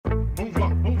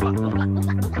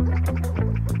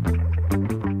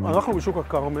אנחנו בשוק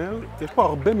הכרמל, יש פה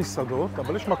הרבה מסעדות,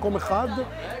 אבל יש מקום אחד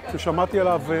ששמעתי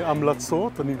עליו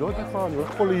המלצות, אני לא יודע איפה, אני הולך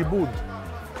פה לאיבוד.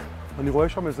 אני רואה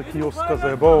שם איזה קיוסק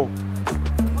כזה, בואו.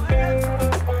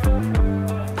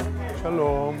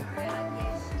 שלום.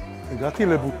 הגעתי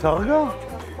לבוטרגה?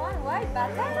 נכון, וואי, באת?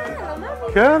 לא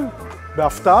מאמין. כן,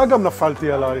 בהפתעה גם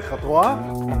נפלתי עלייך, את רואה?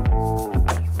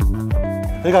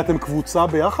 רגע, אתם קבוצה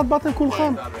ביחד באתם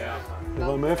כולכם?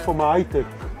 אבל מאיפה? מההייטק?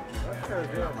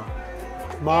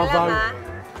 מה אבל?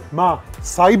 מה?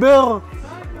 סייבר?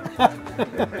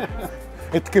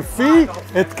 התקפי?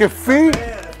 התקפי?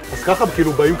 אז ככה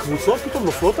כאילו באים קבוצות פתאום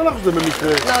נופלות עליך שזה במקרה?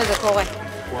 לא, זה קורה.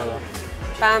 וואלה.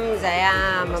 פעם זה היה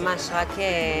ממש רק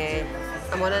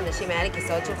המון אנשים, היה לי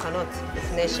כיסאות שולחנות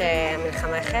לפני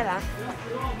שהמלחמה החלה.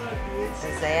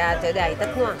 אז זה היה, אתה יודע,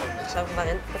 הייתה תנועה. עכשיו כבר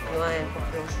אין פה תנועה, אין פה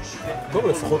כלום. טוב,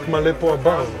 לפחות מלא פה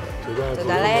הבר.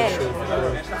 תודה לאל.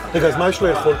 רגע, אז מה יש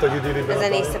לאכול, תגידי לי? אז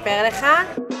אני אספר לך.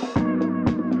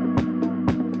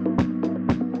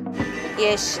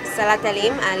 יש סלט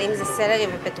עלים, העלים זה סלרי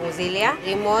ופטרוזיליה,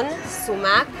 רימון,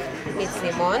 סומק, מיץ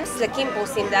לימון, סלקים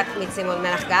פרוסים דק, מיץ לימון,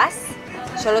 מלח גס,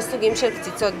 3 סוגים של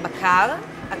קציצות בקר,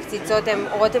 הקציצות הן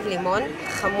רוטב לימון,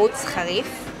 חמוץ חריף,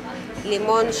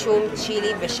 לימון, שום,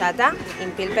 צ'ילי ושטה עם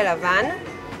פלפל לבן.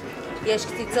 יש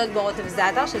קציצות ברוטב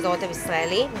זאטר, שזה רוטב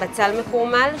ישראלי, בצל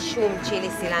מקורמל, שום, צ'ילי,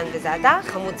 סילן וזאטר,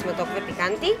 חמוץ מתוק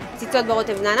ופיקנטי. קציצות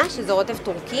ברוטב נאנה, שזה רוטב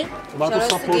טורקי. מה את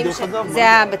עושה פה דרך אגב? זה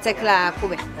הבצק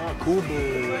לקובה. קובה.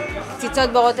 קציצות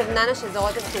ברוטב נאנה, שזה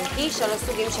רוטב טורקי, 3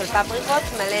 סוגים של פפריקות,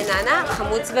 מלא נאנה,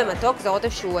 חמוץ ומתוק, זה רוטב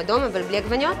שהוא אדום אבל בלי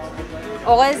עגבניות.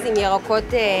 אורז עם ירקות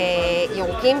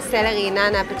ירוקים, סלרי,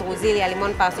 נאנה, פטרוזיליה,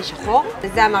 לימון פרסי שחור.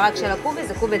 וזה המרק של הקובה,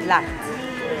 זה קובה דלת.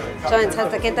 עכשיו אני צריכה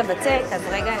לתקן את הבצק, אז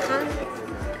רגע אחד.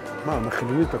 מה,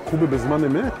 מכינים לי את הקובה בזמן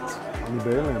אמת? אני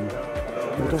בהלם.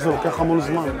 אני חושב שזה לוקח המון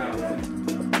זמן.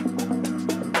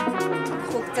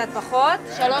 קחו קצת פחות,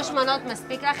 3 מנות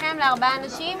מספיק לכם ל4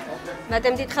 אנשים,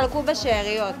 ואתם תתחלקו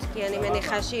בשאריות, כי אני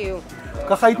מניחה שיהיו.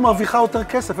 ככה היית מרוויחה יותר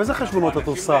כסף, איזה חשבונות את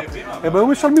עושה? הם היו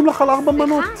משלמים לך על 4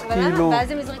 מנות. סליחה, אבל למה?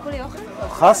 ואז הם יזרקו לי אוכל?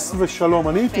 חס ושלום,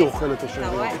 אני הייתי אוכל את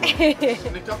השאריות.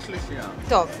 ניקח שלישייה.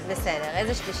 טוב, בסדר,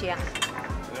 איזה שלישייה?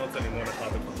 אני רוצה לימון אחד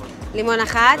לפחות. לימון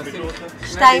אחד?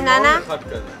 2 נאנה?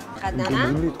 1 נאנה?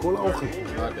 הם גומרים לי את כל האוכל.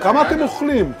 כמה אתם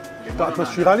אוכלים? את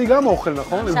משאירה לי גם אוכל,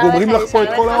 נכון? הם גומרים לך פה את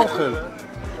כל האוכל.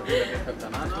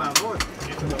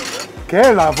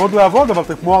 כן, לעבוד, אבל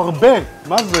אתם כמו הרבה.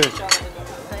 מה זה?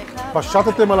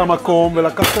 פשטתם על המקום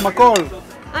ולקחתם הכל.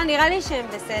 נראה לי שהם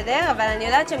בסדר, אבל אני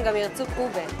יודעת שהם גם ירצו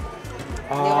קובה.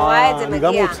 אני רואה את זה מגיע.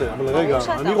 אני גם רוצה, אבל רגע,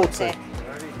 אני רוצה.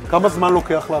 כמה זמן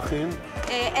לוקח להכין?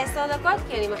 10 דקות,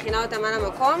 כי אני מכינה אותם על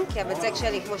המקום, כי הבצק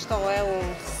שלי, כמו שאתה רואה, הוא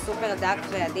סופר דק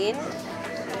ועדין.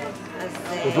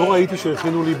 עוד לא ראיתי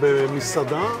שהכינו לי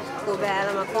במסעדה. קובה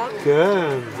על המקום?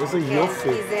 כן, איזה יופי.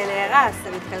 כי זה נהרס, זה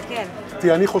מתקלקל.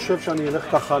 תראי, אני חושב שאני אלך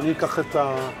ככה, אני אקח את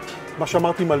מה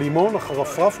שאמרתי עם הלימון,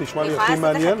 החרפרף, נשמע לי הכי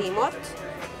מעניין. אני יכולה לעשות לך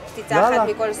טעימות, קציצה אחת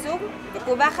מכל סוג,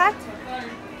 וקובה אחת.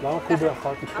 למה קובה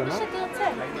אחת? היא קטנה? כמה שתרצה.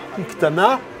 היא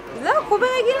קטנה? לא, קובה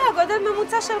רגילה, גודל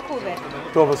ממוצע של קובה.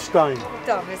 טוב, אז 2.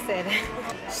 טוב, בסדר.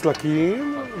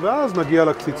 סלקים, ואז נגיע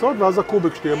לקציצות, ואז הקובה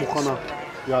כשתהיה מוכנה.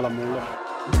 יאללה, מעולה.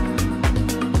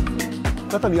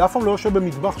 קצת, אני אף פעם לא יושב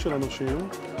במטבח של אנשים,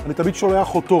 אני תמיד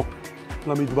שולח אותו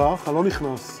למטבח, אני לא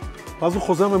נכנס. ואז הוא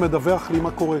חוזר ומדווח לי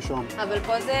מה קורה שם. אבל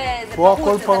פה זה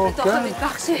פרוץ, אתה בתוך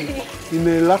המטבח שלי. היא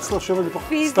נאלץ לשבת בתוך...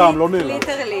 סתם, לא נאלץ.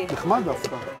 ליטרלי. נחמד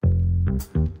דווקא.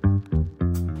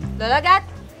 לא לגעת?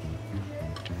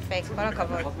 פייק, כל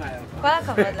הכבוד. כל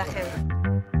הכבוד לכם.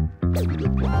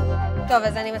 טוב,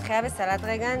 אז אני מתחילה בסלט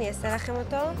רגע, אני אעשה לכם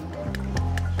אותו.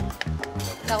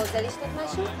 אתה רוצה לשתות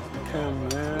משהו?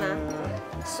 כן, מה?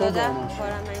 סודה או משהו. כל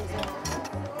המה עם זה.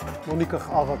 בוא ניקח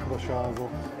ערק בשעה הזאת.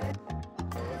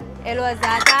 אלו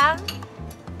הזאטר.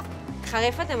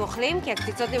 חריף אתם אוכלים? כי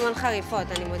הקציצות לימון חריפות,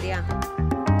 אני מודיעה.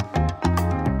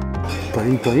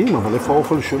 טעים, אבל איפה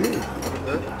האוכל שלי?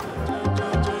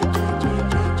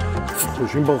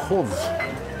 יושבים ברחוב.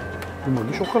 אני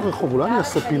מרגיש אוכל רחוב, אולי אני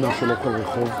אעשה פינה של אוכל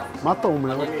רחוב. מה אתה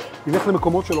אומר? נלך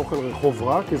למקומות של אוכל רחוב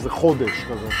רק איזה חודש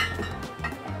כזה.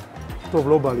 טוב,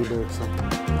 לא בא לי בעצם.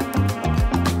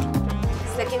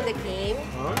 סלקים דקיים,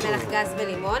 מלח גס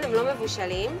ולימון, הם לא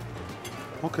מבושלים.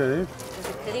 אוקיי. זה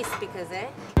קריספי כזה.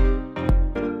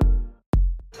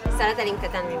 סלט עלים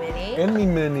קטן ממני. אין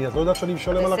ממני, את לא יודעת שאני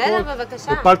משלם על הכל? בסדר,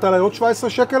 בבקשה. הפלת עליי עוד 17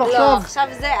 שקל עכשיו? לא, עכשיו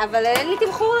זה, אבל אין לי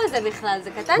תמחור לזה בכלל, זה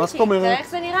קטנצ'י. מה זאת אומרת? תראה איך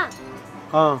זה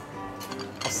נראה.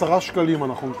 10 שקלים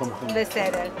אנחנו מתמחים.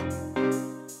 בסדר.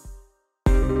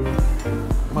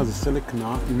 מה, זה סלק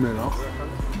נע עם מלח?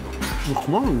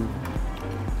 נחמד.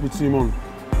 מיץ לימון.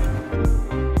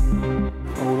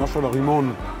 העונה של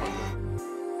הרימון.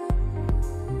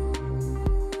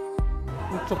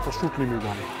 קצת פשוט לי מדי.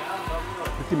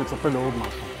 הייתי מצפה לעוד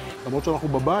משהו. למרות שאנחנו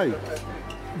בבית,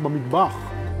 במטבח.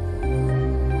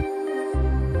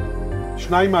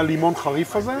 שניים מהלימון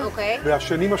חריף הזה,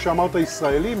 והשני מה שאמרת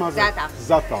ישראלי, מה זה? זאטר.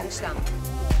 זאטר. מושלם.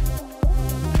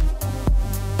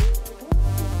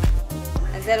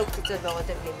 אז אלו קציצות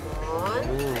ברוטב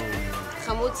לימון,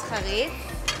 חמוץ חריף,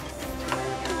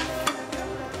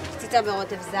 קציצה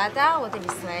ברוטב זאטר,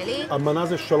 רוטב ישראלי. המנה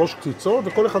זה 3 קציצות,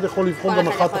 וכל אחד יכול לבחור גם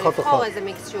אחת. כל אחד יכול לבחור איזה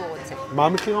מיקס שהוא רוצה. מה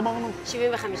המחיר אמרנו?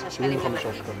 75 שקלים. 75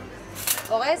 שקלים.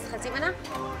 אורז, חצי מנה?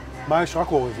 מה יש?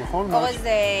 רק אורז, נכון? אורז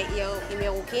עם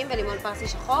ירוקים ולימון פרסי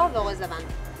שחור ואורז לבן.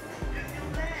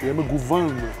 שיהיה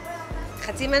מגוון.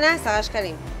 חצי מנה, 10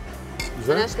 שקלים.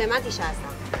 זה? מנה שלמה, 19.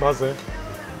 מה זה?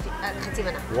 חצי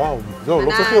מנה. וואו, זהו,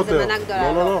 לא צריך יותר. זה מנה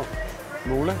גדולה. לא.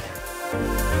 מעולה.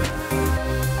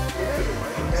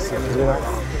 זה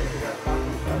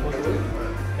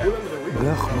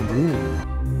ריח מדהים.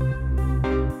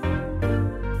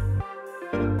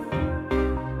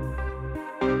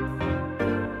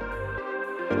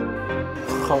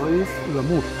 חריף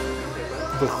למות,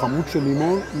 וחמוץ של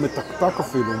לימון מתקתק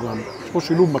אפילו גם. יש פה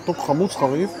שילוב מתוק חמוץ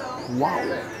חריף, וואו.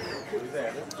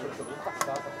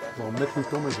 כבר מת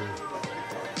פתאום את זה.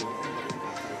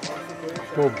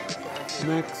 טוב,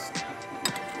 נקסט.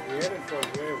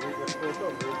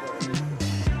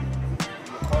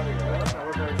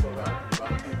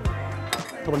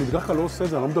 טוב, אני בדרך כלל לא עושה את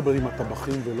זה, אני לא מדבר עם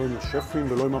הטבחים ולא עם השפים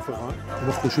ולא עם אף אחד.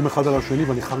 אנחנו חושים אחד על השני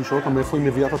ואני חייב לשאול אותם מאיפה היא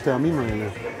מביאה את הטעמים האלה.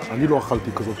 אני לא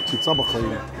אכלתי כזאת קציצה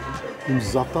בחיים. עם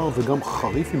זאטר וגם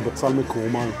חריף עם בצל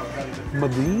מקורמל.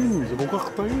 מדהים, זה כל כך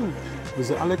טעים.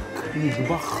 וזה עלק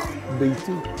מטבח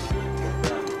ביתי.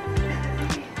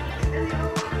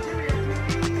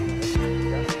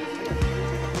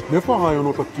 מאיפה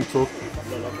הרעיונות הקציצות?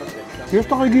 כי יש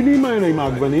את הרגילים האלה עם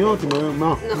העגבניות, עם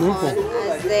מה? נכון,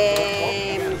 אז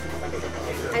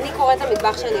אני קוראת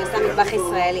המטבח שאני עושה מטבח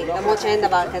ישראלי, למרות שאין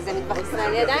דבר כזה מטבח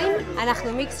ישראלי עדיין.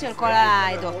 אנחנו מיקס של כל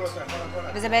העדות,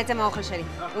 וזה בעצם האוכל שלי.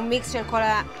 הוא מיקס של כל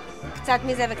קצת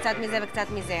מזה וקצת מזה וקצת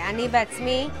מזה. אני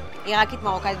בעצמי עיראקית,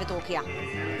 מרוקאית וטורקיה.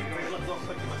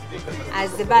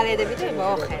 אז זה בא לידי ביטוי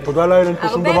באוכל. תודה לאל, אין פה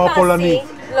שום דבר פולני.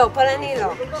 לא, פולני לא.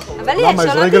 אבל יש, למה,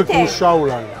 איזה רגל כרושה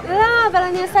אולי. לא, אבל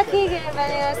אני עושה קיגל,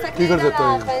 ואני עושה קיגל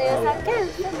עליו, ואני עושה, כן,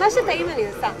 מה שטעים אני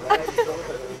עושה.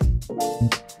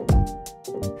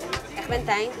 איך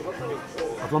בינתיים?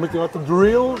 את לא מכירה את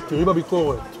הדריל? תראי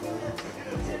בביקורת.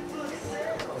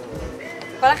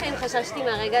 כל החיים חששתי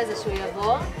מהרגע הזה שהוא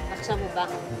יבוא, ועכשיו הוא בא.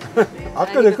 עד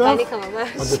כדי כך? אני בפניקה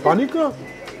ממש. את בפניקה?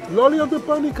 לא להיות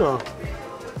בפניקה.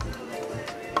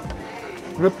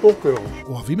 זה פוקר.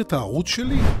 אוהבים את הערוץ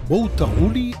שלי? בואו תראו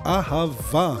לי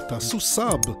אהבה, תעשו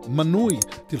סאב, מנוי,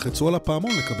 תלחצו על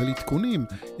הפעמון לקבל עדכונים.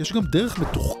 יש גם דרך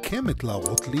מתוחכמת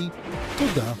להראות לי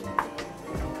תודה.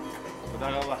 תודה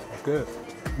רבה. כן.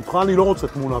 איתך אני לא רוצה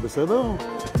תמונה, בסדר?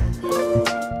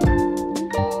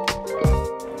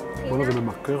 בוא'נה, זה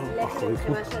ממכר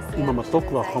החריפות עם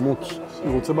המתוק והחמוץ.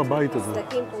 אני רוצה בבית הזה.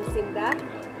 סלקים פרוסים דק,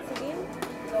 סוגים,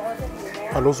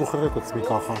 אני לא זוכר את עצמי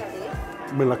ככה.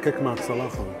 מלקק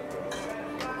מהצלחת.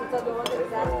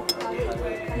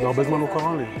 זה הרבה זמן לא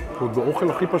קרה לי. זה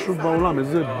האוכל הכי פשוט בעולם,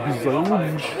 איזה ביזיון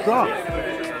ובושה.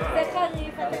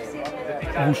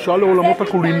 בושה לעולמות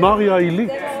הקולינריה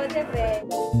העילית.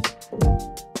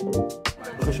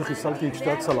 אחרי שחיסלתי את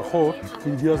שתי הצלחות,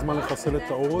 הגיע הזמן לחסל את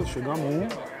האורז, שגם הוא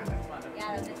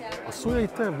עשוי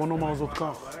היטב, בוא נאמר זאת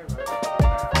כך.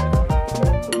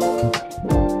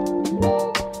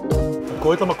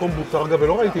 קורא את המקום בוטרגה,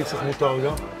 ולא ראיתי אצלך בוטרגה.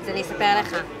 אז אני אספר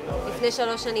לך. לפני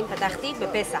 3 שנים פתחתי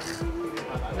בפסח,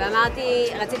 ואמרתי,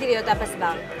 רציתי להיות אפס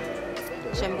בר.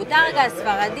 שם בוטרגה,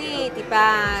 ספרדי,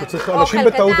 טיפה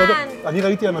אוכל קטן. אני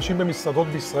ראיתי אנשים במסעדות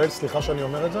בישראל, סליחה שאני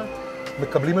אומר את זה,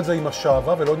 מקבלים את זה עם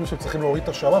השעבה, ולא יודעים שצריכים להוריד את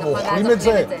השעבה, ואוכלים את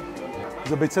זה.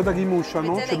 זה ביצי דגים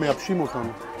מעושנות שמייבשים אותנו.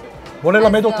 בוא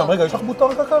נלמד אותם. רגע, יש לך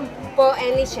בוטרגה כאן? פה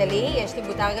אין לי שלי, יש לי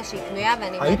בוטרגה שהיא קנויה,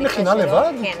 ואני... היית מכינה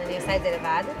לבד? כן, אני עושה את זה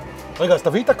לבד. רגע, אז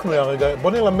תביאי את הקנויה רגע,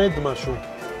 בוא נלמד משהו.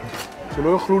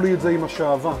 שלא יאכלו לי את זה עם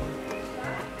השעבה.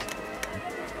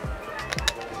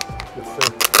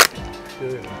 יפה.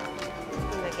 זה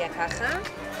מגיע ככה.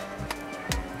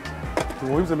 אתם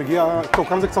רואים, זה מגיע... טוב,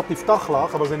 כאן זה קצת נפתח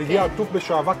לך, אבל זה מגיע עטוף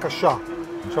בשעבה קשה.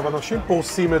 עכשיו, אנשים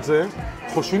פורסים את זה,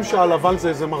 חושבים שהלבן זה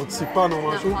איזה מרציפן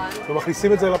או משהו,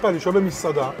 ומכניסים את זה לפה. אני יושב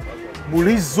במסעדה,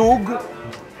 מולי זוג,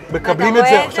 מקבלים את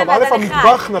זה. עכשיו, א',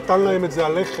 המטבח נתן להם את זה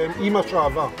הלחם עם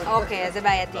השעבה. אוקיי, אז זה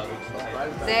בעייתי.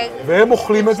 והם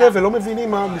אוכלים את זה ולא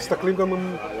מבינים מה, מסתכלים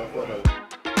גם...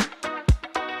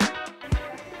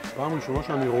 פעם ראשונה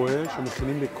שאני רואה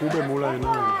שמכינים לי קובה מול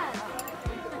העיניים.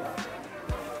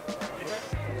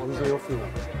 איזה יופי.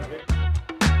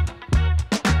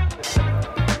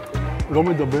 לא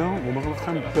מדבר, הוא אומר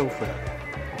לכם פרפקט.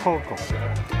 אחר כך.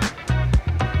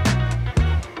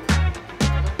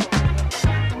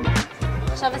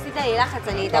 עכשיו עשית לי לחץ,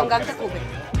 אני אדם גם את הקובה.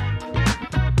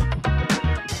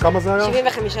 כמה זה היה?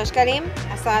 75 שקלים,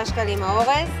 10 שקלים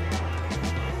האורז,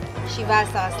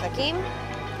 17 סלקים,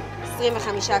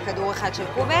 25 כדור אחד של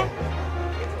קובה.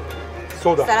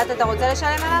 סודה. סלט אתה רוצה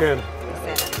לשלם עליו? כן.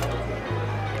 בסדר.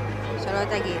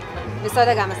 שלא תגיד.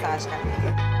 וסודה גם 10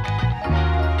 שקלים.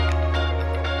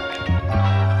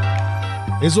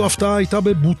 איזו הפתעה הייתה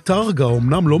בבוטרגה,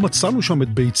 אמנם לא מצאנו שם את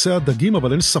ביצי הדגים,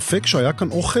 אבל אין ספק שהיה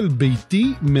כאן אוכל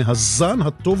ביתי מהזן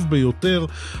הטוב ביותר.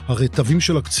 הרטבים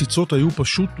של הקציצות היו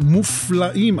פשוט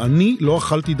מופלאים, אני לא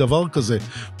אכלתי דבר כזה,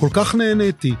 כל כך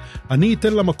נהניתי. אני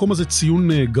אתן למקום הזה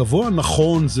ציון גבוה,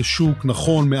 נכון, זה שוק,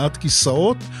 נכון, מעט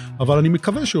כיסאות, אבל אני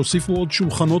מקווה שיוסיפו עוד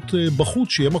שולחנות בחוץ,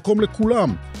 שיהיה מקום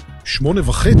לכולם.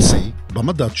 8.5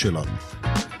 במדד שלנו.